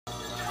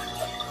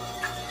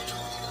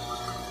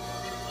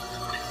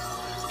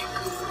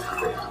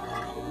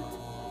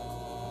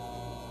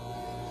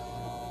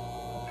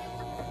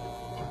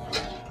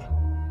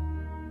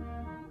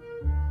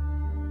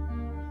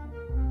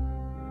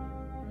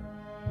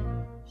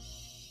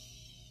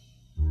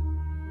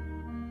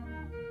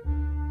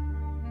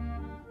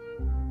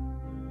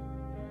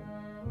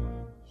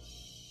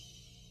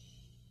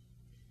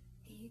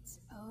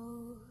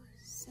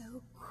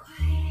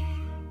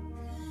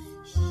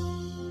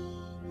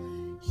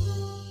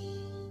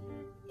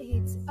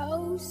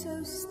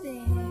so still.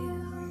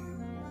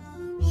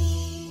 Shh,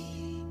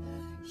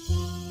 shh,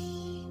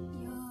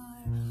 you're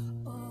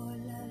all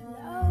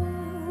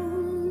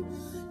alone.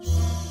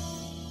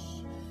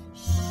 Shh,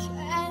 shh,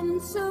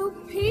 and so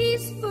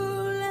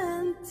peaceful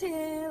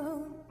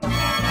until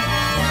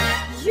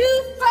you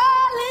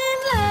fall in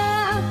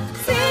love.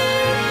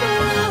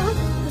 Simple,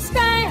 the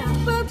sky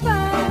up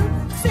above.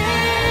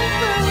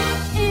 Simple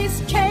is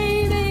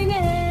caving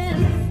in.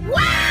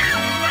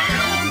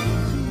 Wow!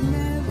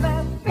 Never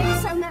think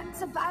so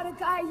nuts about a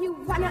guy you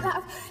wanna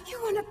love. You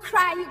wanna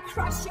cry, you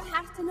cross your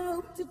heart and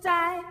hope to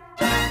die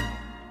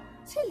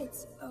till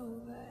it's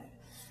over.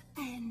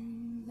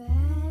 And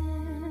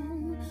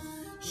then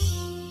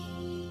shh,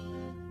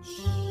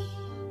 shh,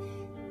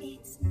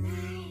 it's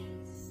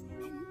nice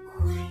and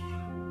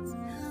quiet.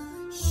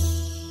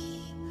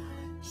 Shh,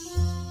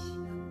 shh,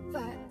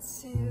 but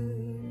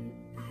soon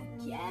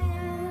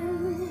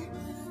again,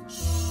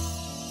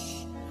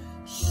 shh,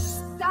 shh,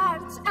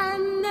 starts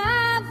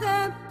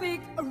another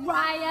big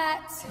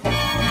riot.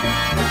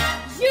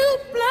 You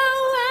blow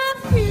a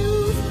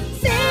fuse.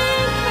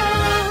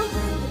 Simple,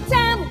 the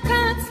time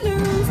cuts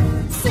loose.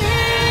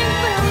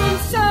 Simple,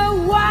 so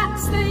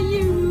what's the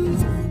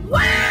use?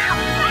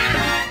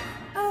 Wow,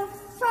 of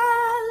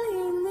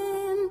falling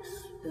in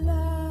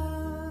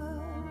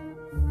love.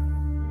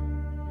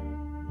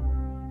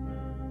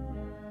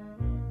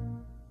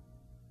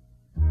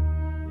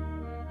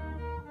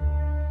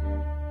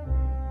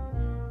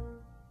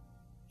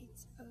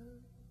 It's oh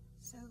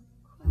so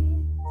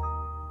quiet.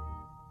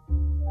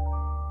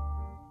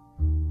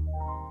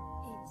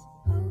 It's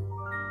oh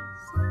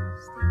so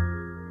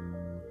still.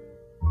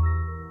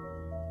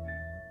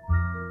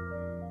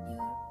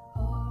 You're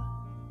all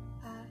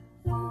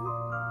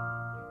alone,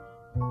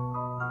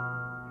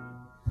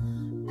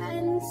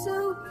 and so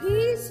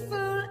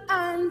peaceful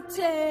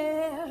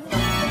until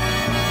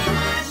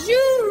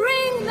you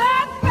ring the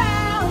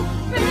bell.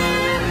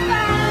 Big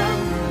bell,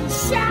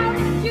 shout,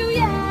 you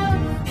yell,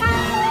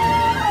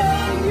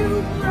 how you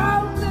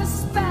broke the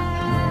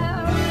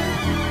spell.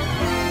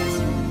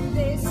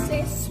 This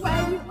is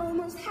where you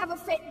almost have a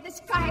fit. The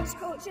sky is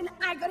scorching,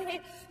 I got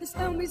hit. There's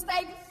no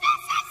mistake.